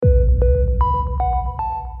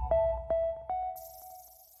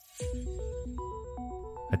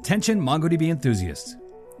Attention MongoDB enthusiasts.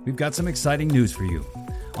 We've got some exciting news for you.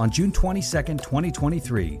 On June 22nd,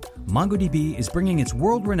 2023, MongoDB is bringing its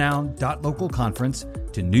world-renowned .local conference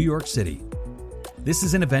to New York City. This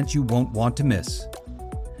is an event you won't want to miss.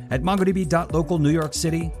 At MongoDB.local New York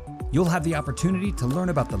City, you'll have the opportunity to learn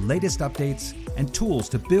about the latest updates and tools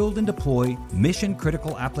to build and deploy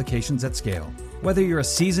mission-critical applications at scale. Whether you're a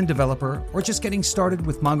seasoned developer or just getting started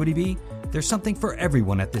with MongoDB, there's something for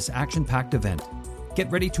everyone at this action-packed event. Get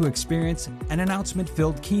ready to experience an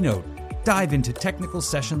announcement-filled keynote, dive into technical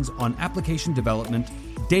sessions on application development,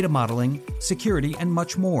 data modeling, security, and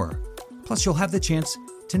much more. Plus, you'll have the chance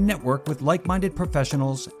to network with like-minded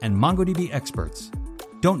professionals and MongoDB experts.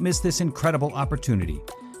 Don't miss this incredible opportunity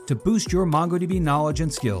to boost your MongoDB knowledge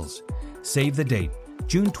and skills. Save the date,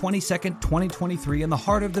 June 22nd, 2023, in the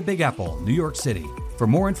heart of the Big Apple, New York City. For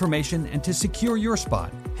more information and to secure your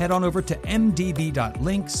spot, head on over to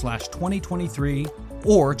mdb.link/2023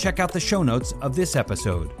 or check out the show notes of this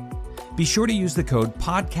episode. Be sure to use the code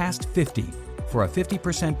PODCAST50 for a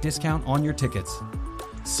 50% discount on your tickets.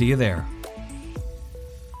 See you there.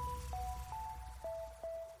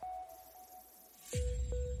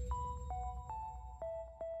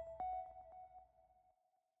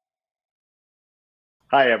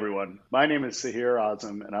 Hi, everyone. My name is Sahir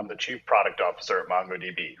Azam, and I'm the Chief Product Officer at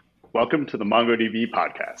MongoDB. Welcome to the MongoDB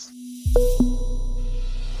podcast.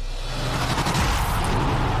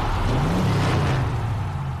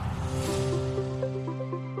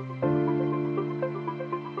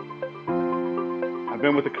 I've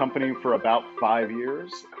been with the company for about 5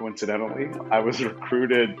 years. Coincidentally, I was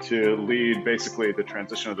recruited to lead basically the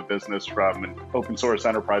transition of the business from an open source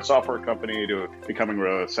enterprise software company to becoming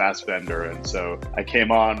a SaaS vendor. And so I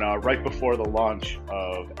came on right before the launch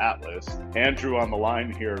of Atlas. Andrew on the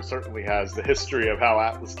line here certainly has the history of how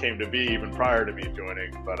Atlas came to be even prior to me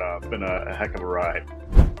joining, but it's been a heck of a ride.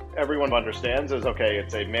 Everyone understands is, okay,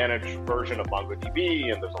 it's a managed version of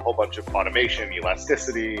MongoDB, and there's a whole bunch of automation,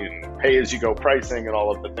 elasticity, and pay-as-you-go pricing, and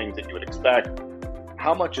all of the things that you would expect.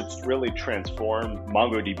 How much it's really transformed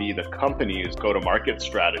MongoDB, the company's go-to-market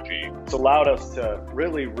strategy. It's allowed us to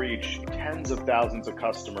really reach tens of thousands of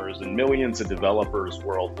customers and millions of developers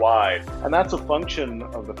worldwide. And that's a function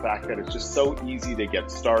of the fact that it's just so easy to get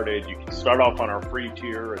started. You can start off on our free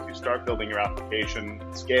tier. As you start building your application,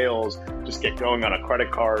 it scales, just get going on a credit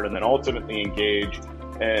card, and then ultimately engage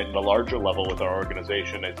at a larger level with our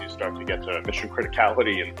organization as you start to get to mission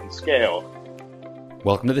criticality and scale.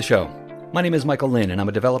 Welcome to the show. My name is Michael Lin, and I'm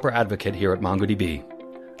a developer advocate here at MongoDB.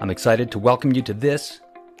 I'm excited to welcome you to this,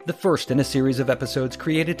 the first in a series of episodes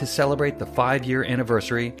created to celebrate the 5-year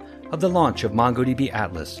anniversary of the launch of MongoDB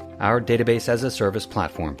Atlas, our database as a service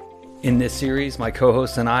platform. In this series, my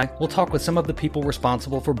co-hosts and I will talk with some of the people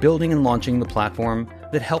responsible for building and launching the platform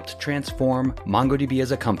that helped transform MongoDB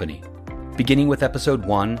as a company. Beginning with episode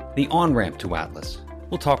 1, the Onramp to Atlas.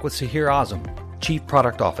 We'll talk with Sahir Azam, Chief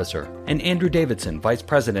Product Officer, and Andrew Davidson, Vice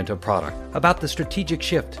President of Product, about the strategic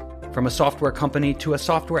shift from a software company to a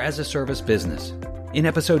software as a service business. In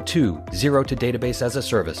episode 2, Zero to Database as a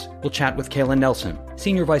Service, we'll chat with Kayla Nelson,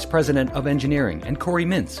 Senior Vice President of Engineering, and Corey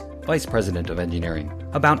Mintz, Vice President of Engineering,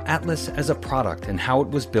 about Atlas as a product and how it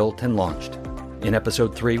was built and launched. In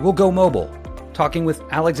episode 3, we'll go mobile, talking with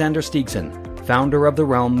Alexander Stiegson, founder of the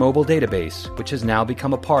Realm mobile database, which has now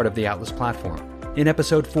become a part of the Atlas platform. In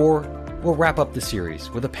episode 4, we'll wrap up the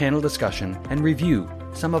series with a panel discussion and review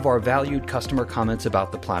some of our valued customer comments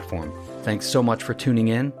about the platform. Thanks so much for tuning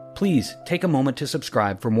in. Please take a moment to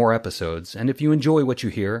subscribe for more episodes, and if you enjoy what you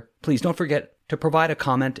hear, please don't forget to provide a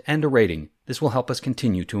comment and a rating. This will help us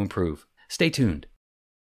continue to improve. Stay tuned.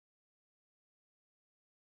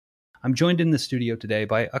 I'm joined in the studio today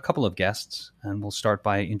by a couple of guests, and we'll start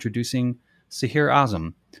by introducing Sahir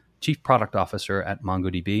Azam, Chief Product Officer at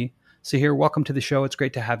MongoDB. Sahir, welcome to the show. It's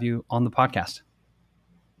great to have you on the podcast.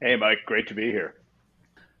 Hey, Mike. Great to be here.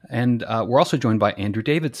 And we're also joined by Andrew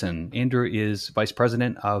Davidson. Andrew is Vice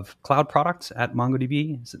President of Cloud Products at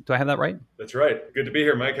MongoDB. Do I have that right? That's right. Good to be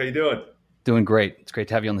here, Mike. How you doing? Doing great. It's great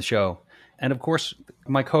to have you on the show. And of course,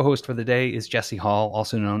 my co-host for the day is Jesse Hall,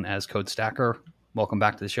 also known as Code Stacker. Welcome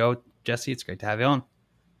back to the show. Jesse, it's great to have you on.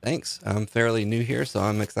 Thanks. I'm fairly new here, so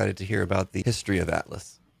I'm excited to hear about the history of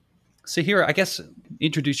Atlas. Sahir, I guess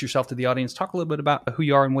introduce yourself to the audience. Talk a little bit about who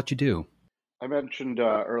you are and what you do. I mentioned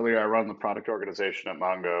earlier I run the product organization at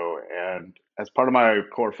Mongo, and as part of my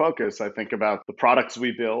core focus, I think about the products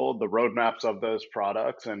we build, the roadmaps of those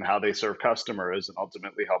products, and how they serve customers and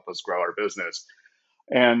ultimately help us grow our business.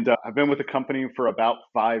 And I've been with the company for about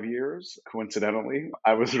 5 years. Coincidentally,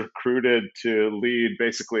 I was recruited to lead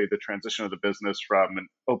basically the transition of the business from an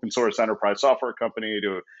open source enterprise software company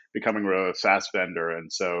to becoming a SaaS vendor.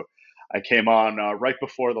 And so I came on right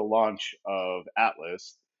before the launch of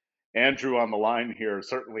Atlas. Andrew on the line here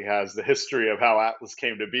certainly has the history of how Atlas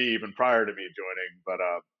came to be even prior to me joining, but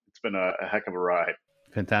it's been a heck of a ride.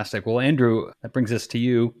 Fantastic. Well, Andrew, that brings us to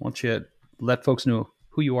you. Why don't you let folks know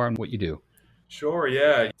who you are and what you do? Sure,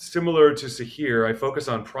 yeah. Similar to Sahir, I focus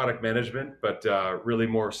on product management, but really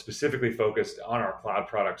more specifically focused on our cloud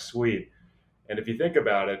product suite. And if you think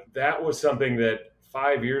about it, that was something that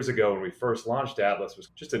 5 years ago when we first launched Atlas was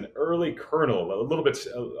just an early kernel, a little bit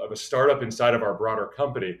of a startup inside of our broader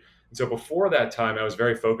company. And so before that time, I was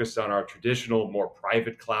very focused on our traditional, more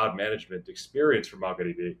private cloud management experience for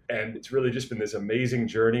MongoDB. And it's really just been this amazing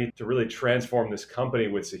journey to really transform this company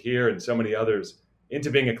with Sahir and so many others into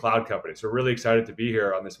being a cloud company. So we're really excited to be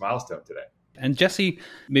here on this milestone today. And Jesse,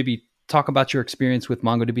 maybe talk about your experience with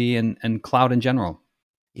MongoDB and cloud in general.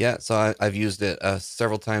 Yeah, so I've used it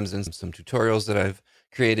several times in some tutorials that I've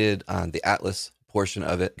created on the Atlas portion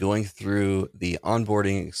of it, going through the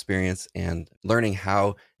onboarding experience and learning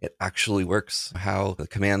how it actually works, how the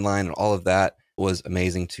command line and all of that was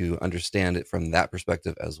amazing to understand it from that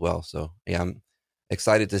perspective as well. So yeah, I'm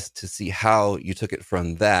excited to see how you took it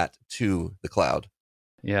from that to the cloud.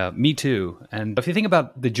 Yeah, me too. And if you think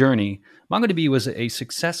about the journey, MongoDB was a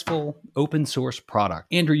successful open source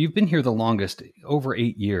product. Andrew, you've been here the longest, over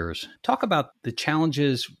 8 years. Talk about the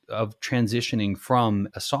challenges of transitioning from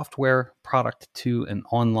a software product to an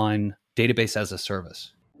online database as a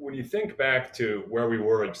service. When you think back to where we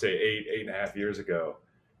were, say, 8.5 years ago,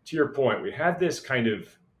 to your point, we had this kind of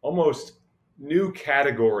almost new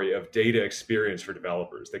category of data experience for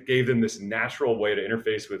developers that gave them this natural way to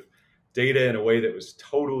interface with data in a way that was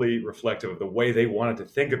totally reflective of the way they wanted to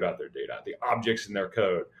think about their data, the objects in their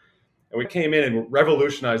code. And we came in and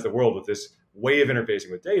revolutionized the world with this way of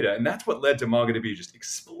interfacing with data. And that's what led to MongoDB just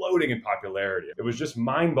exploding in popularity. It was just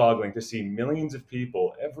mind-boggling to see millions of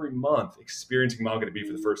people every month experiencing MongoDB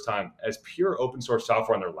for the first time as pure open source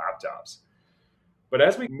software on their laptops. But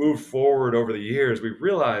as we moved forward over the years, we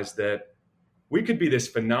realized that we could be this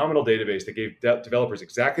phenomenal database that gave developers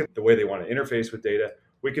exactly the way they want to interface with data.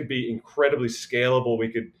 We could be incredibly scalable. We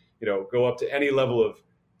could, go up to any level of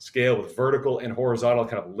scale with vertical and horizontal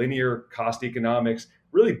kind of linear cost economics,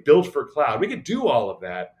 really built for cloud. We could do all of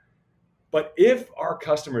that. But if our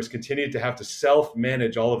customers continued to have to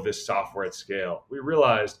self-manage all of this software at scale, we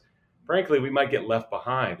realized, frankly, we might get left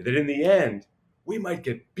behind. That in the end, we might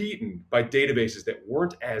get beaten by databases that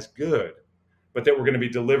weren't as good, but that were going to be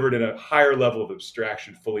delivered in a higher level of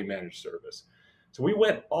abstraction, fully managed service. So we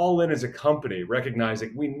went all in as a company,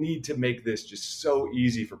 recognizing we need to make this just so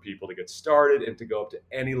easy for people to get started and to go up to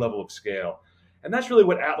any level of scale. And that's really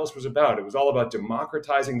what Atlas was about. It was all about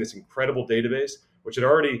democratizing this incredible database, which had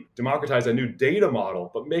already democratized a new data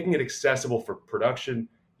model, but making it accessible for production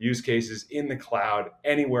use cases in the cloud,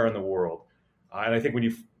 anywhere in the world. And I think when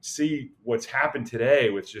you see what's happened today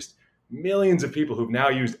with just millions of people who've now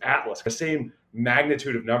used Atlas, the same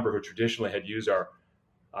magnitude of number who traditionally had used our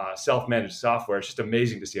self-managed software, it's just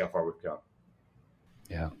amazing to see how far we've come.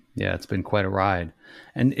 Yeah, it's been quite a ride.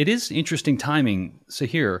 And it is interesting timing,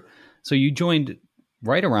 Sahir. So you joined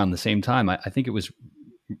right around the same time. I think it was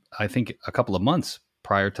a couple of months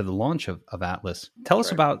prior to the launch of Atlas. Tell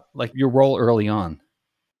us about your role early on.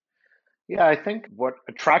 Yeah, I think what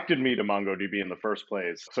attracted me to MongoDB in the first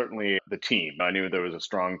place, certainly the team. I knew there was a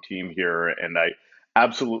strong team here, and I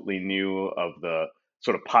absolutely knew of the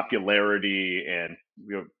sort of popularity and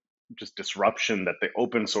just disruption that the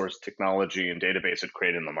open source technology and database had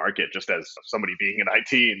created in the market. Just as somebody being in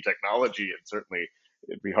IT and technology, and certainly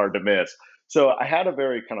it'd be hard to miss. So I had a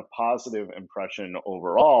very kind of positive impression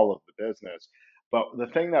overall of the business. But the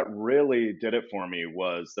thing that really did it for me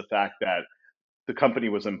was the fact that the company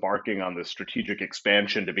was embarking on this strategic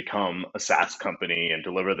expansion to become a SaaS company and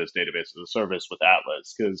deliver this database as a service with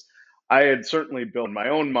Atlas. Because I had certainly built in my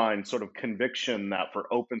own mind sort of conviction that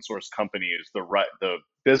for open source companies, the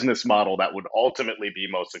business model that would ultimately be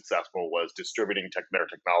most successful was distributing their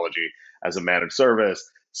technology as a managed service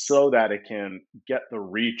so that it can get the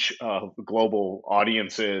reach of global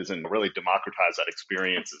audiences and really democratize that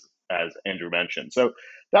experience, as Andrew mentioned. So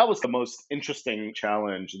that was the most interesting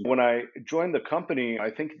challenge. When I joined the company,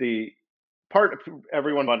 I think the part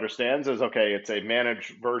everyone understands is, okay, it's a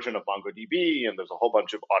managed version of MongoDB, and there's a whole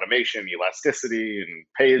bunch of automation, elasticity, and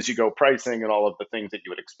pay-as-you-go pricing, and all of the things that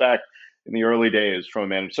you would expect in the early days from a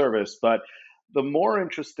managed service. But the more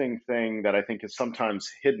interesting thing that I think is sometimes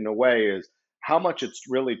hidden away is how much it's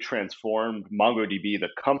really transformed MongoDB, the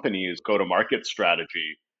company's go-to-market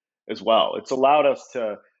strategy as well. It's allowed us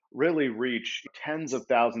to really reach tens of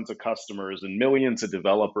thousands of customers and millions of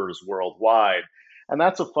developers worldwide. And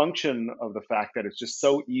that's a function of the fact that it's just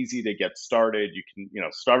so easy to get started. You can,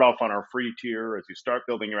 start off on our free tier as you start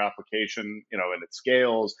building your application, and it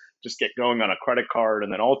scales, just get going on a credit card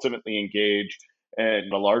and then ultimately engage at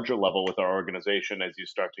a larger level with our organization as you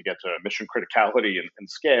start to get to mission criticality and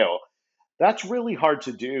scale. That's really hard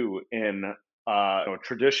to do in a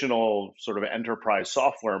traditional sort of enterprise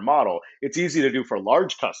software model. It's easy to do for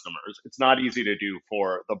large customers. It's not easy to do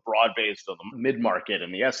for the broad base of the mid-market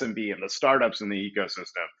and the SMB and the startups in the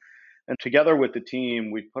ecosystem. And together with the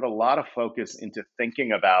team, we've put a lot of focus into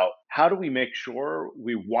thinking about how do we make sure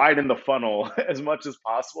we widen the funnel as much as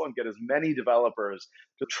possible and get as many developers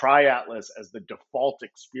to try Atlas as the default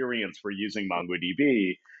experience for using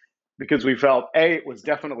MongoDB, because we felt, A, it was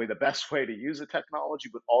definitely the best way to use the technology,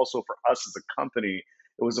 but also for us as a company,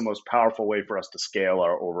 it was the most powerful way for us to scale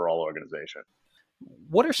our overall organization.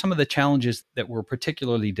 What are some of the challenges that were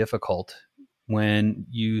particularly difficult when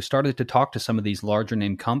you started to talk to some of these larger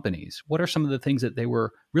name companies? What are some of the things that they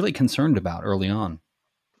were really concerned about early on?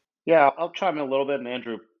 Yeah, I'll chime in a little bit, and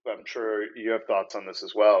Andrew, I'm sure you have thoughts on this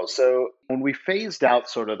as well. So when we phased out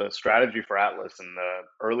sort of the strategy for Atlas in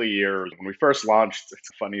the early years, when we first launched, it's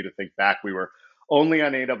funny to think back, we were only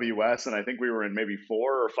on AWS, and I think we were in maybe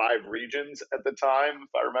 4 or 5 regions at the time,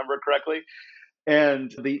 if I remember correctly.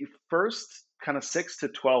 And the first kind of 6 to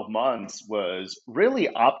 12 months was really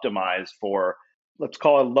optimized for, let's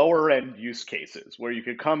call it, lower end use cases where you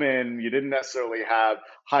could come in, you didn't necessarily have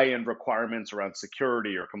high end requirements around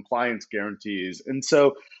security or compliance guarantees. And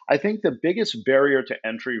so I think the biggest barrier to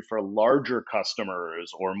entry for larger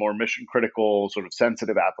customers or more mission critical, sort of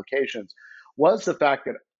sensitive applications was the fact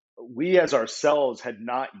that we as ourselves had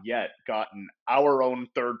not yet gotten our own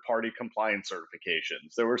third party compliance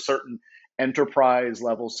certifications. There were certain enterprise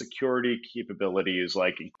level security capabilities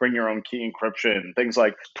like bring your own key encryption, things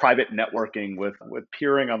like private networking with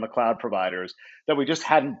peering on the cloud providers that we just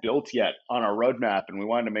hadn't built yet on our roadmap, and we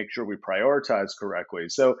wanted to make sure we prioritized correctly.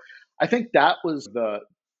 So I think that was the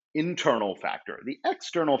internal factor. The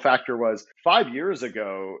external factor was 5 years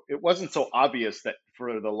ago, it wasn't so obvious that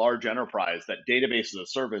for the large enterprise that database as a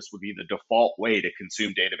service would be the default way to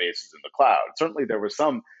consume databases in the cloud. Certainly there was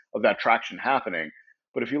some of that traction happening.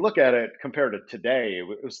 But if you look at it compared to today,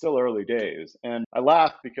 it was still early days. And I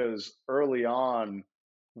laugh because early on,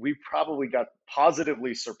 we probably got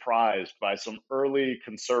positively surprised by some early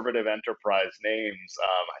conservative enterprise names.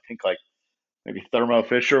 I think like maybe Thermo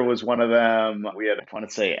Fisher was one of them. We had, I want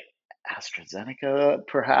to say, AstraZeneca,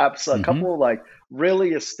 perhaps, a couple like really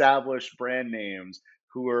established brand names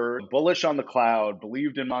who were bullish on the cloud,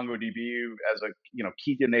 believed in MongoDB as a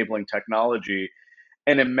key enabling technology.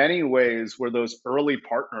 And in many ways, were those early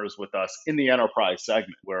partners with us in the enterprise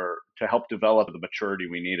segment, where to help develop the maturity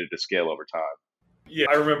we needed to scale over time. Yeah,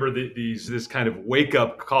 I remember this kind of wake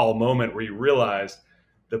up call moment where you realized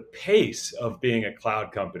the pace of being a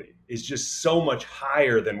cloud company is just so much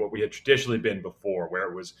higher than what we had traditionally been before, where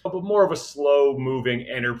it was more of a slow moving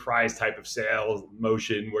enterprise type of sales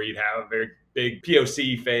motion where you'd have a very big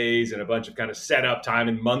POC phase and a bunch of kind of setup time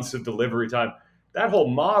and months of delivery time. That whole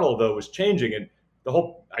model, though, was changing. And the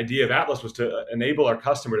whole idea of Atlas was to enable our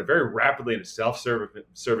customer to very rapidly in a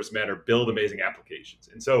self-service manner build amazing applications.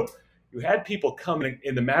 And so you had people coming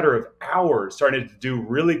in the matter of hours starting to do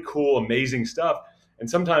really cool, amazing stuff. And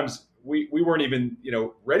sometimes we weren't even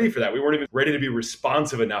ready for that. We weren't even ready to be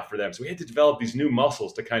responsive enough for them. So we had to develop these new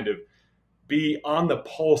muscles to kind of be on the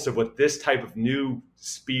pulse of what this type of new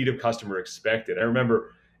speed of customer expected. I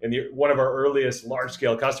remember one of our earliest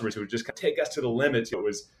large-scale customers who would just take us to the limits. It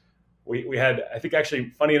was we had, I think, actually,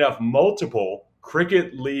 funny enough, multiple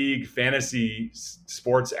cricket league fantasy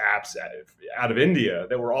sports apps out of India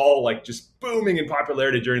that were all like just booming in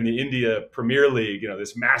popularity during the India Premier League,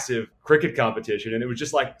 this massive cricket competition. And it was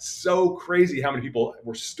just like so crazy how many people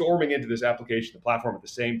were storming into this application, the platform at the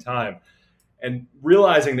same time. And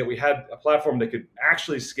realizing that we had a platform that could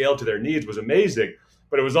actually scale to their needs was amazing.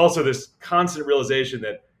 But it was also this constant realization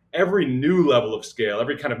that every new level of scale,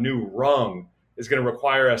 every kind of new rung is going to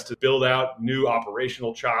require us to build out new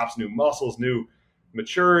operational chops, new muscles, new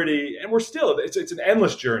maturity. And it's an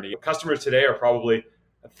endless journey. Customers today are probably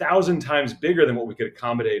 1,000 times bigger than what we could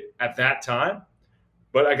accommodate at that time.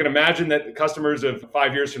 But I can imagine that the customers of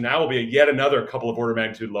 5 years from now will be yet another couple of orders of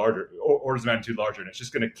magnitude larger. And it's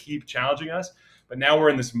just going to keep challenging us. But now we're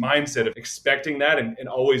in this mindset of expecting that and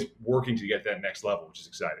always working to get that next level, which is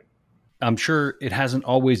exciting. I'm sure it hasn't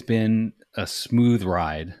always been a smooth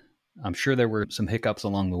ride. I'm sure there were some hiccups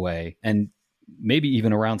along the way. And maybe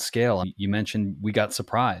even around scale. You mentioned we got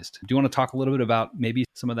surprised. Do you want to talk a little bit about maybe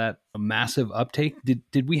some of that massive uptake?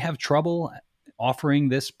 Did we have trouble offering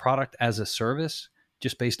this product as a service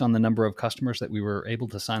just based on the number of customers that we were able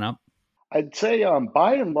to sign up? I'd say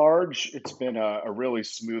by and large, it's been a really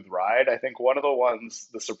smooth ride. I think one of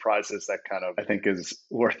the surprises that kind of I think is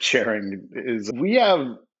worth sharing is we have,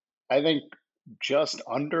 I think, just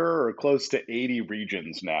under or close to 80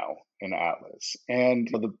 regions now in Atlas. And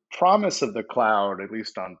the promise of the cloud, at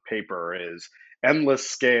least on paper, is endless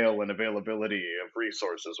scale and availability of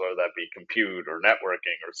resources, whether that be compute or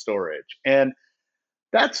networking or storage. And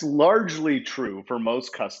that's largely true for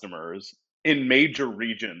most customers in major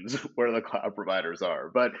regions where the cloud providers are.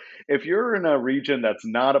 But if you're in a region that's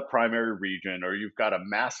not a primary region, or you've got a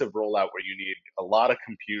massive rollout where you need a lot of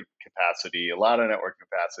compute capacity, a lot of network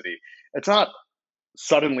capacity, it's not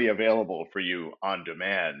suddenly available for you on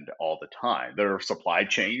demand all the time. There are supply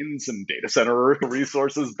chains and data center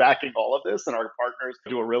resources backing all of this, and our partners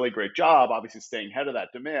do a really great job, obviously staying ahead of that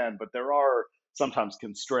demand, but there are sometimes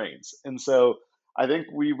constraints. And so I think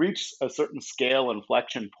we reached a certain scale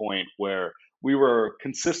inflection point where we were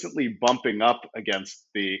consistently bumping up against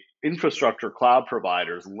the infrastructure cloud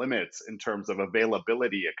providers limits in terms of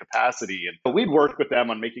availability and capacity. And we'd work with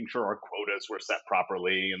them on making sure our quotas were set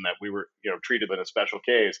properly and that we were, treated in a special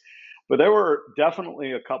case. But there were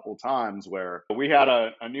definitely a couple times where we had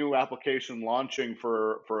a new application launching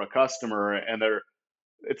for a customer, and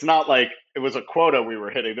it's not like it was a quota we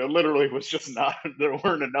were hitting. There literally was just not, there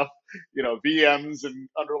weren't enough, VMs and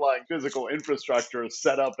underlying physical infrastructure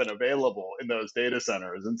set up and available in those data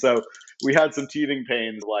centers. And so we had some teething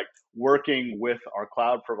pains, like working with our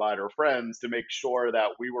cloud provider friends to make sure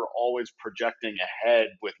that we were always projecting ahead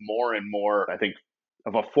with more and more, I think,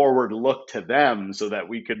 of a forward look to them so that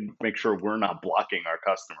we can make sure we're not blocking our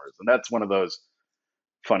customers. And that's one of those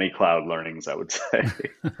funny cloud learnings, I would say.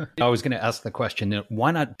 I was going to ask the question,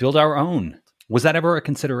 why not build our own? Was that ever a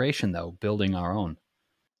consideration, though, building our own?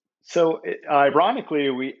 So,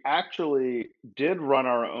 ironically, we actually did run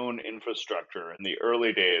our own infrastructure in the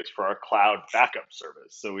early days for our cloud backup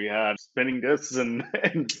service. So we had spinning disks and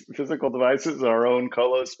physical devices, our own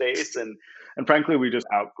colo space, and frankly, we just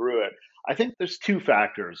outgrew it. I think there's two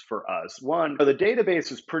factors for us. One, the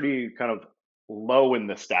database is pretty kind of low in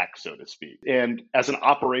the stack, so to speak. And as an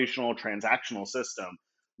operational transactional system,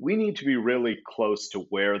 we need to be really close to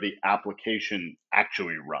where the application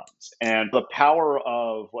actually runs. And the power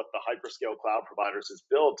of what the hyperscale cloud providers has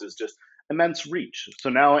built is just immense reach. So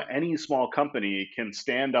now any small company can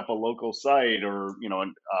stand up a local site or,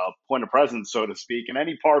 a point of presence, so to speak, in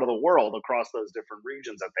any part of the world across those different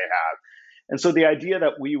regions that they have. And so the idea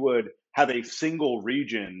that we would have a single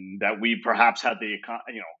region that we perhaps had the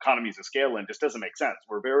economies of scale in just doesn't make sense.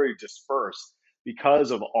 We're very dispersed because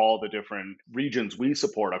of all the different regions we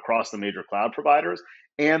support across the major cloud providers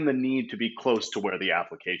and the need to be close to where the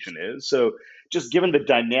application is. So just given the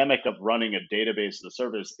dynamic of running a database as a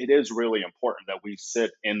service, it is really important that we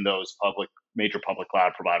sit in those major public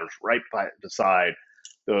cloud providers right beside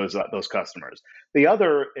those customers. The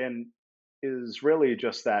other, and is really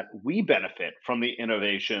just that we benefit from the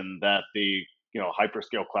innovation that the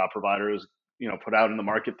hyperscale cloud providers put out in the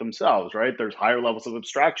market themselves, right? There's higher levels of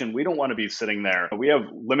abstraction. We don't want to be sitting there. We have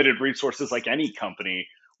limited resources like any company.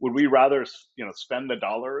 Would we rather spend the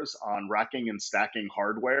dollars on racking and stacking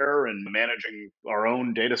hardware and managing our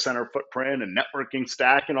own data center footprint and networking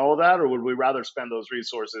stack and all of that, or would we rather spend those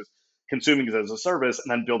resources consuming it as a service and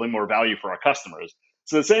then building more value for our customers?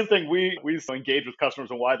 So the same thing we engage with customers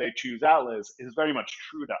and why they choose Atlas is very much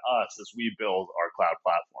true to us as we build our cloud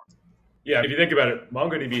platform. Yeah, if you think about it,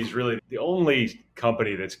 MongoDB is really the only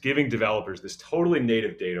company that's giving developers this totally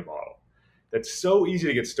native data model that's so easy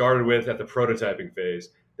to get started with at the prototyping phase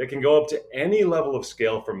that can go up to any level of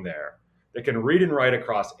scale from there, that can read and write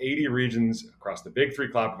across 80 regions, across the big three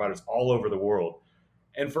cloud providers all over the world.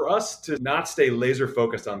 And for us to not stay laser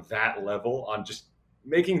focused on that level, on just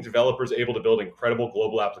making developers able to build incredible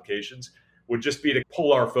global applications, would just be to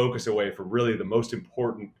pull our focus away from really the most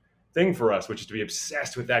important thing for us, which is to be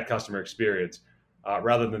obsessed with that customer experience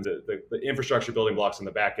rather than the infrastructure building blocks on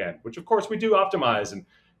the back end, which of course we do optimize and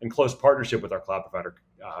in close partnership with our cloud provider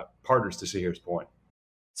partners, to Sahir's point.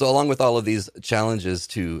 So along with all of these challenges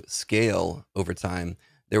to scale over time,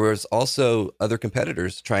 there was also other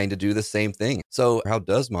competitors trying to do the same thing. So how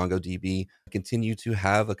does MongoDB continue to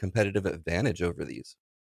have a competitive advantage over these?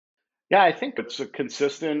 Yeah, I think it's a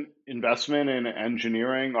consistent investment in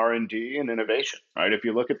engineering, R&D, and innovation, right? If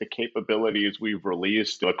you look at the capabilities we've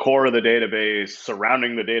released, the core of the database,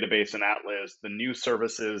 surrounding the database in Atlas, the new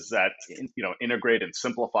services that integrate and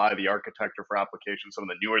simplify the architecture for applications, some of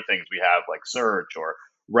the newer things we have like search or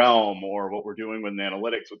Realm or what we're doing with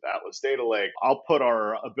analytics with Atlas Data Lake, I'll put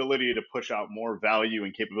our ability to push out more value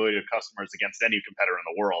and capability to customers against any competitor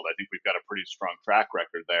in the world. I think we've got a pretty strong track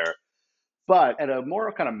record there. But at a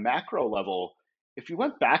more kind of macro level, if you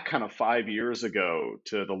went back kind of 5 years ago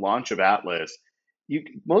to the launch of Atlas,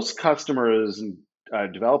 most customers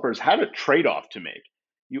and developers had a trade off to make.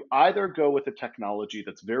 You either go with a technology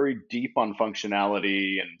that's very deep on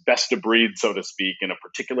functionality and best of breed, so to speak, in a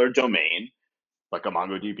particular domain, like a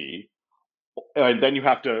MongoDB. And then you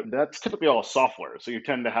have to, that's typically all software. So you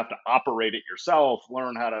tend to have to operate it yourself,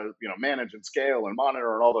 learn how to, manage and scale and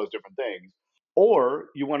monitor and all those different things. Or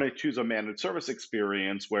you want to choose a managed service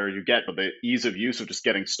experience where you get the ease of use of just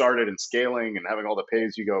getting started and scaling and having all the pay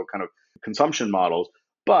as you go kind of consumption models.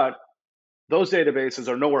 But those databases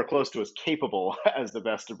are nowhere close to as capable as the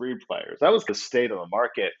best of breed players. That was the state of the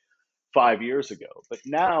market 5 years ago. But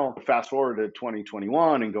now, fast forward to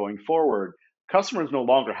 2021 and going forward, customers no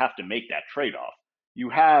longer have to make that trade off. You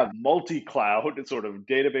have multi cloud sort of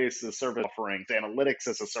database as a service offerings, analytics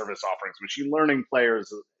as a service offerings, machine learning players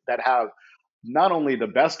that have not only the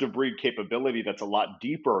best of breed capability that's a lot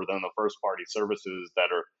deeper than the first party services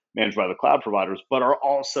that are managed by the cloud providers, but are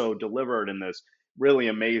also delivered in this really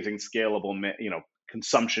amazing scalable,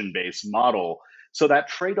 consumption based model. So that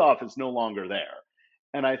trade off is no longer there.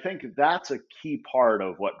 And I think that's a key part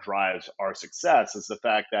of what drives our success is the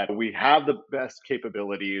fact that we have the best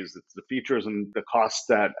capabilities, it's the features and the costs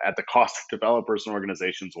that at the cost developers and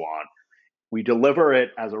organizations want. We deliver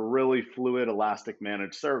it as a really fluid, elastic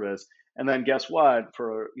managed service. And then guess what?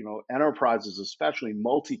 For enterprises, especially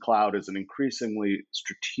multi-cloud is an increasingly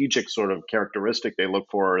strategic sort of characteristic they look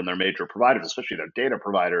for in their major providers, especially their data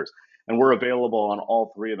providers. And we're available on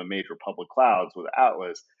all three of the major public clouds with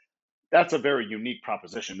Atlas. That's a very unique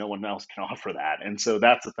proposition. No one else can offer that. And so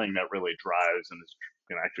that's the thing that really drives and is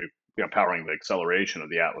actually powering the acceleration of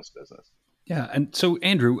the Atlas business. Yeah. And so,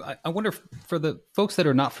 Andrew, I wonder if, for the folks that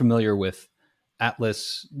are not familiar with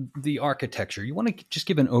Atlas, the architecture, you want to just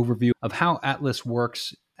give an overview of how Atlas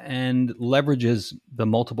works and leverages the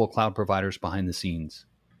multiple cloud providers behind the scenes.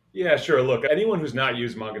 Yeah, sure. Look, anyone who's not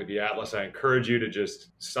used MongoDB Atlas, I encourage you to just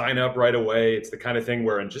sign up right away. It's the kind of thing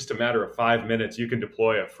where in just a matter of 5 minutes, you can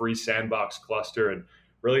deploy a free sandbox cluster and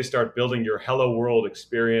really start building your Hello World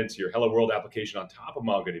experience, your Hello World application on top of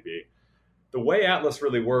MongoDB. The way Atlas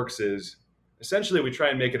really works is essentially we try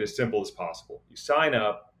and make it as simple as possible. You sign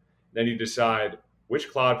up, then you decide which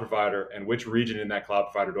cloud provider and which region in that cloud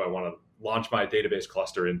provider do I want to launch my database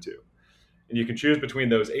cluster into. And you can choose between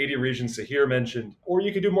those 80 regions Sahir mentioned, or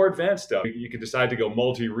you can do more advanced stuff. You can decide to go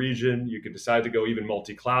multi-region, you can decide to go even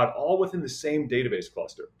multi-cloud, all within the same database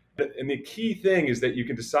cluster. And the key thing is that you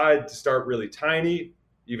can decide to start really tiny,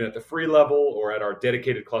 even at the free level, or at our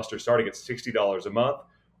dedicated cluster starting at $60 a month,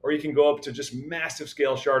 or you can go up to just massive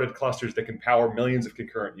scale sharded clusters that can power millions of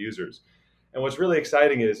concurrent users. And what's really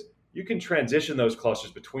exciting is you can transition those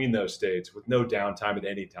clusters between those states with no downtime at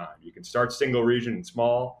any time. You can start single region and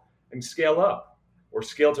small and scale up, or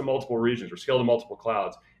scale to multiple regions, or scale to multiple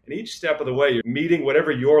clouds. And each step of the way, you're meeting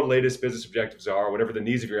whatever your latest business objectives are, whatever the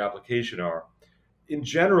needs of your application are. In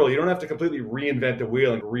general, you don't have to completely reinvent the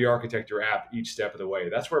wheel and re-architect your app each step of the way.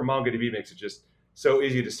 That's where MongoDB makes it just so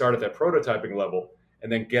easy to start at that prototyping level and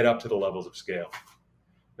then get up to the levels of scale.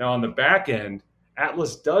 Now, on the back end,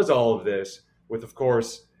 Atlas does all of this with, of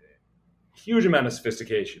course, huge amount of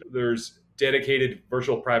sophistication. There's dedicated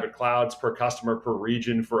virtual private clouds per customer per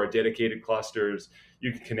region for our dedicated clusters.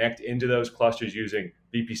 You can connect into those clusters using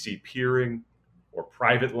VPC peering or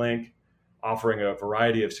private link, offering a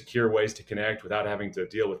variety of secure ways to connect without having to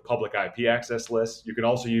deal with public IP access lists. You can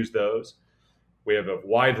also use those. We have a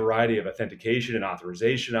wide variety of authentication and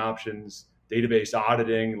authorization options, database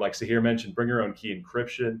auditing, like Sahir mentioned, bring your own key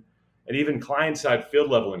encryption, and even client-side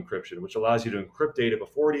field-level encryption, which allows you to encrypt data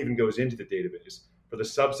before it even goes into the database for the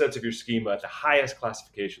subsets of your schema at the highest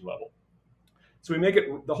classification level. So we make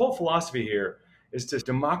it, the whole philosophy here is to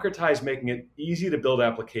democratize making it easy to build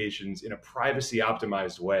applications in a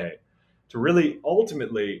privacy-optimized way, to really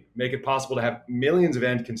ultimately make it possible to have millions of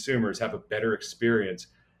end consumers have a better experience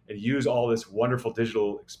and use all this wonderful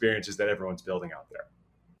digital experiences that everyone's building out there.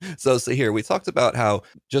 So here we talked about how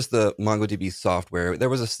just the MongoDB software, there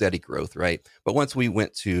was a steady growth, right? But once we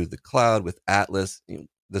went to the cloud with Atlas,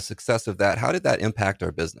 the success of that, how did that impact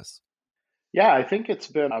our business? Yeah, I think it's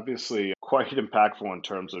been obviously quite impactful in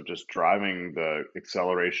terms of just driving the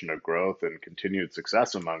acceleration of growth and continued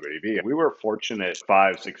success of MongoDB. We were fortunate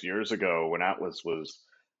 5, 6 years ago when Atlas was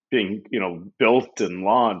being, built and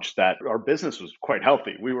launched that our business was quite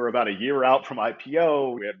healthy. We were about a year out from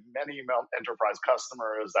IPO. We had many enterprise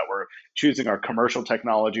customers that were choosing our commercial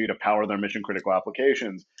technology to power their mission critical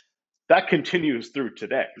applications. That continues through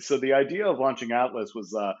today. So the idea of launching Atlas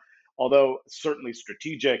was, although certainly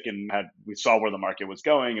strategic, and we saw where the market was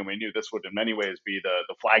going, and we knew this would in many ways be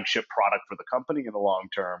the flagship product for the company in the long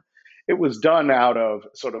term. It was done out of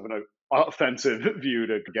sort of an offensive view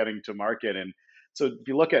to getting to market. And so if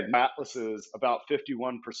you look at Atlas, is about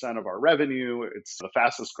 51% of our revenue. It's the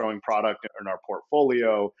fastest growing product in our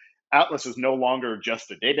portfolio. Atlas is no longer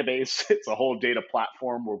just a database. It's a whole data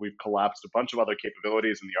platform where we've collapsed a bunch of other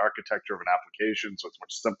capabilities in the architecture of an application. So it's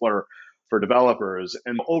much simpler for developers.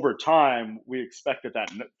 And over time, we expect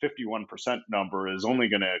that 51% number is only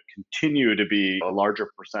going to continue to be a larger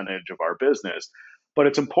percentage of our business. But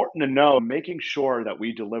it's important to know, making sure that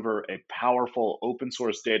we deliver a powerful open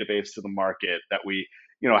source database to the market, that we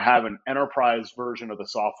have an enterprise version of the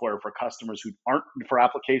software for customers who aren't, for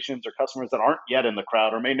applications or customers that aren't yet in the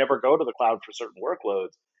cloud or may never go to the cloud for certain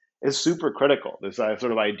workloads, is super critical. This sort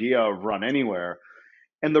of idea of run anywhere.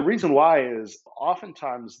 And the reason why is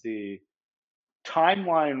oftentimes the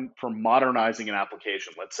timeline for modernizing an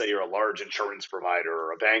application, let's say you're a large insurance provider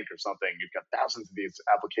or a bank or something, you've got thousands of these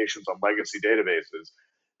applications on legacy databases.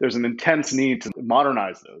 There's an intense need to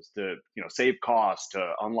modernize those to save costs,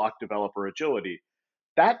 to unlock developer agility.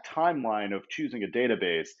 That timeline of choosing a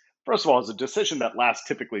database, first of all, is a decision that lasts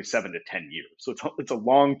typically 7 to 10 years. So it's a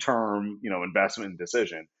long-term investment and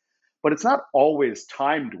decision, but it's not always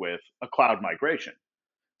timed with a cloud migration.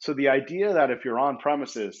 So the idea that if you're on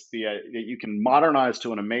premises, that you can modernize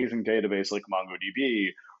to an amazing database like MongoDB,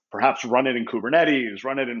 perhaps run it in Kubernetes,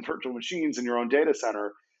 run it in virtual machines in your own data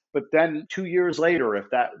center, but then 2 years later, if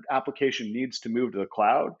that application needs to move to the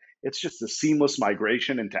cloud, it's just a seamless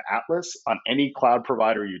migration into Atlas on any cloud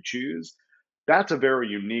provider you choose. That's a very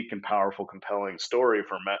unique and powerful, compelling story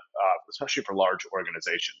for especially for large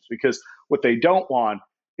organizations, because what they don't want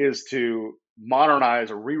is to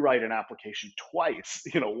modernize or rewrite an application twice,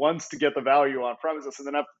 once to get the value on premises and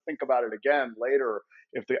then have to think about it again later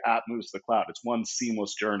if the app moves to the cloud. It's one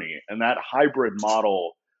seamless journey. And that hybrid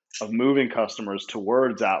model of moving customers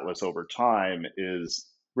towards Atlas over time is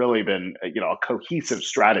really been a cohesive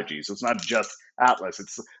strategy. So it's not just Atlas,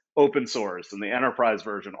 it's open source and the enterprise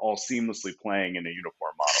version all seamlessly playing in a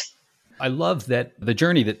uniform model. I love that the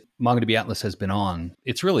journey that MongoDB Atlas has been on,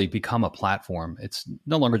 it's really become a platform. It's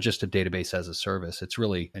no longer just a database as a service. It's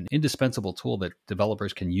really an indispensable tool that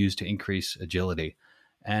developers can use to increase agility.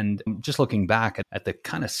 And just looking back at the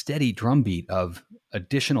kind of steady drumbeat of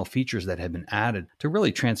additional features that have been added to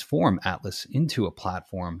really transform Atlas into a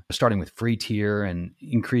platform, starting with free tier and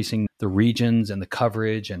increasing the regions and the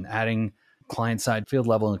coverage and adding client-side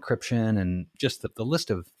field-level encryption, and just the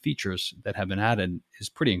list of features that have been added is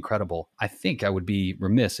pretty incredible. I think I would be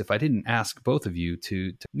remiss if I didn't ask both of you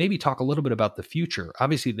to maybe talk a little bit about the future.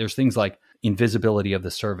 Obviously, there's things like invisibility of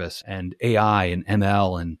the service and AI and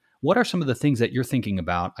ML, and what are some of the things that you're thinking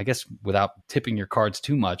about? I guess without tipping your cards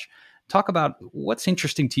too much, talk about what's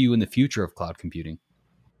interesting to you in the future of cloud computing.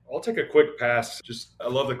 I'll take a quick pass. I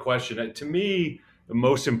love the question. To me, the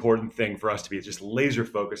most important thing for us to be just laser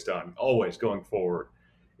focused on, always going forward,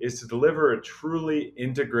 is to deliver a truly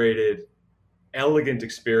integrated, elegant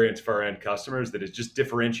experience for our end customers that is just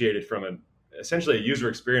differentiated from essentially a user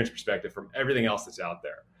experience perspective from everything else that's out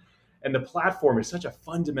there. And the platform is such a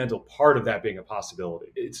fundamental part of that being a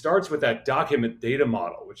possibility. It starts with that document data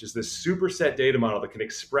model, which is this superset data model that can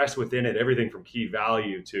express within it everything from key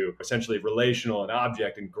value to essentially relational and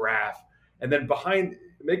object and graph. And then behind,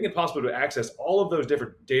 making it possible to access all of those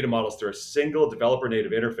different data models through a single developer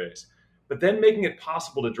native interface, but then making it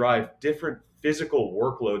possible to drive different physical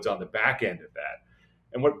workloads on the back end of that.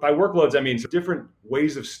 And by workloads, I mean different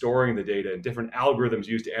ways of storing the data and different algorithms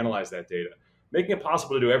used to analyze that data, making it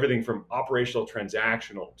possible to do everything from operational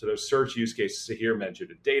transactional to those search use cases Sahir mentioned,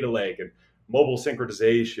 and data lake and mobile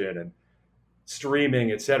synchronization and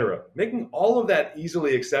streaming, et cetera. Making all of that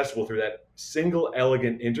easily accessible through that single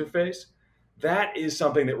elegant interface, that is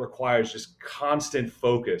something that requires just constant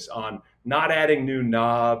focus on not adding new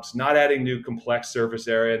knobs, not adding new complex surface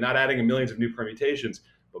area, not adding millions of new permutations,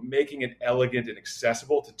 but making it elegant and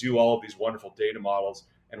accessible to do all of these wonderful data models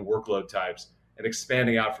and workload types and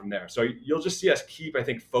expanding out from there. So you'll just see us keep, I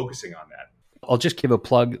think, focusing on that. I'll just give a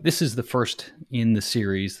plug. This is the first in the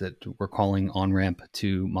series that we're calling Onramp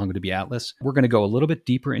to MongoDB Atlas. We're going to go a little bit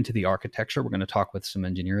deeper into the architecture. We're going to talk with some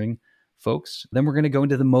engineering folks. Then we're going to go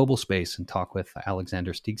into the mobile space and talk with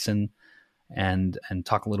Alexander Stigson and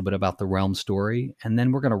talk a little bit about the Realm story. And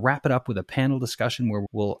then we're going to wrap it up with a panel discussion where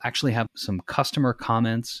we'll actually have some customer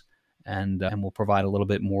comments and we'll provide a little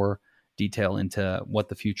bit more detail into what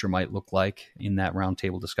the future might look like in that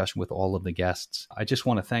roundtable discussion with all of the guests. I just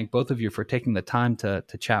want to thank both of you for taking the time to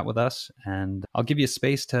chat with us. And I'll give you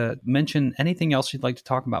space to mention anything else you'd like to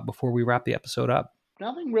talk about before we wrap the episode up.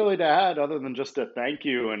 Nothing really to add other than just a thank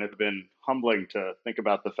you. And it's been humbling to think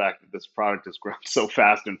about the fact that this product has grown so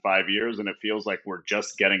fast in 5 years, and it feels like we're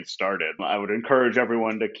just getting started. I would encourage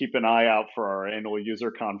everyone to keep an eye out for our annual user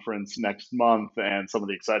conference next month and some of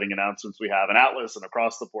the exciting announcements we have in Atlas and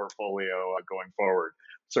across the portfolio going forward.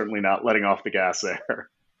 Certainly not letting off the gas there.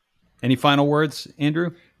 Any final words,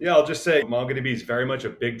 Andrew? Yeah, I'll just say MongoDB is very much a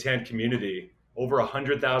big tent community. Over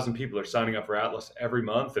 100,000 people are signing up for Atlas every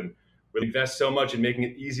month, and we invest so much in making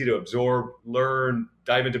it easy to absorb, learn,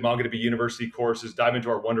 dive into MongoDB University courses, dive into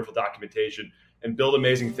our wonderful documentation, and build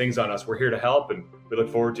amazing things on us. We're here to help, and we look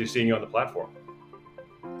forward to seeing you on the platform.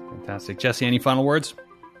 Fantastic. Jesse, any final words?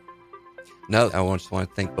 No, I just want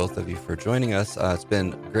to thank both of you for joining us. It's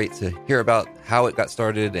been great to hear about how it got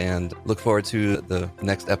started and look forward to the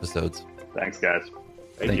next episodes. Thanks, guys.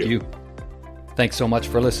 Thank you. Thanks so much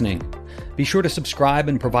for listening. Be sure to subscribe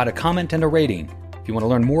and provide a comment and a rating. If you want to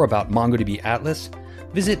learn more about MongoDB Atlas,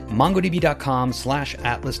 visit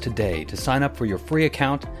mongodb.com/Atlas today to sign up for your free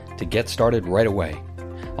account to get started right away.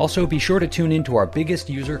 Also, be sure to tune in to our biggest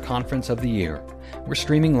user conference of the year. We're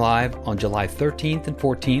streaming live on July 13th and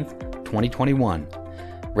 14th, 2021.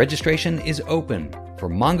 Registration is open for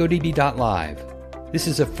MongoDB.live. This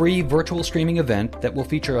is a free virtual streaming event that will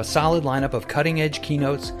feature a solid lineup of cutting-edge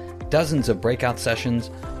keynotes, dozens of breakout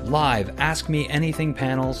sessions, live Ask Me Anything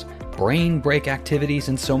panels, brain break activities,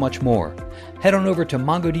 and so much more. Head on over to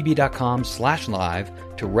mongodb.com/live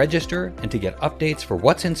to register and to get updates for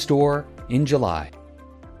what's in store in July.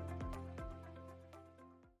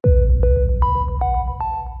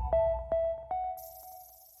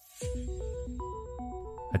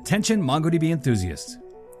 Attention MongoDB enthusiasts.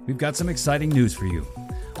 We've got some exciting news for you.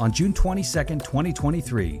 On June 22nd,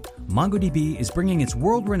 2023, MongoDB is bringing its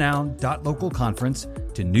world-renowned .local conference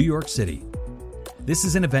to New York City. This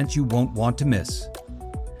is an event you won't want to miss.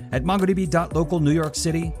 At MongoDB.local New York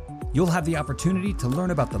City, you'll have the opportunity to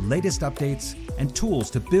learn about the latest updates and tools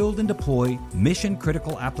to build and deploy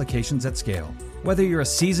mission-critical applications at scale. Whether you're a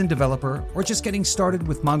seasoned developer or just getting started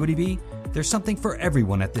with MongoDB, there's something for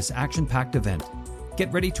everyone at this action-packed event.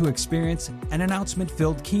 Get ready to experience an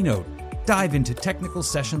announcement-filled keynote, dive into technical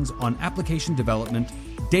sessions on application development,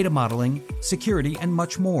 data modeling, security, and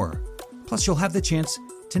much more. Plus, you'll have the chance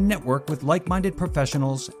to network with like-minded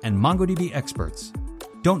professionals and MongoDB experts.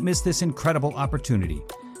 Don't miss this incredible opportunity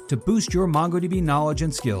to boost your MongoDB knowledge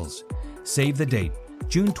and skills. Save the date,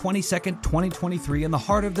 June 22nd, 2023, in the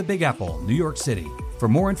heart of the Big Apple, New York City. For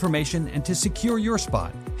more information and to secure your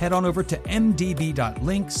spot, head on over to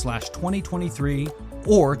mdb.link/2023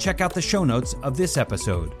 or check out the show notes of this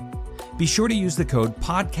episode. Be sure to use the code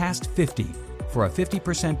PODCAST50 for a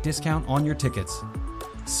 50% discount on your tickets.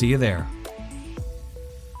 See you there.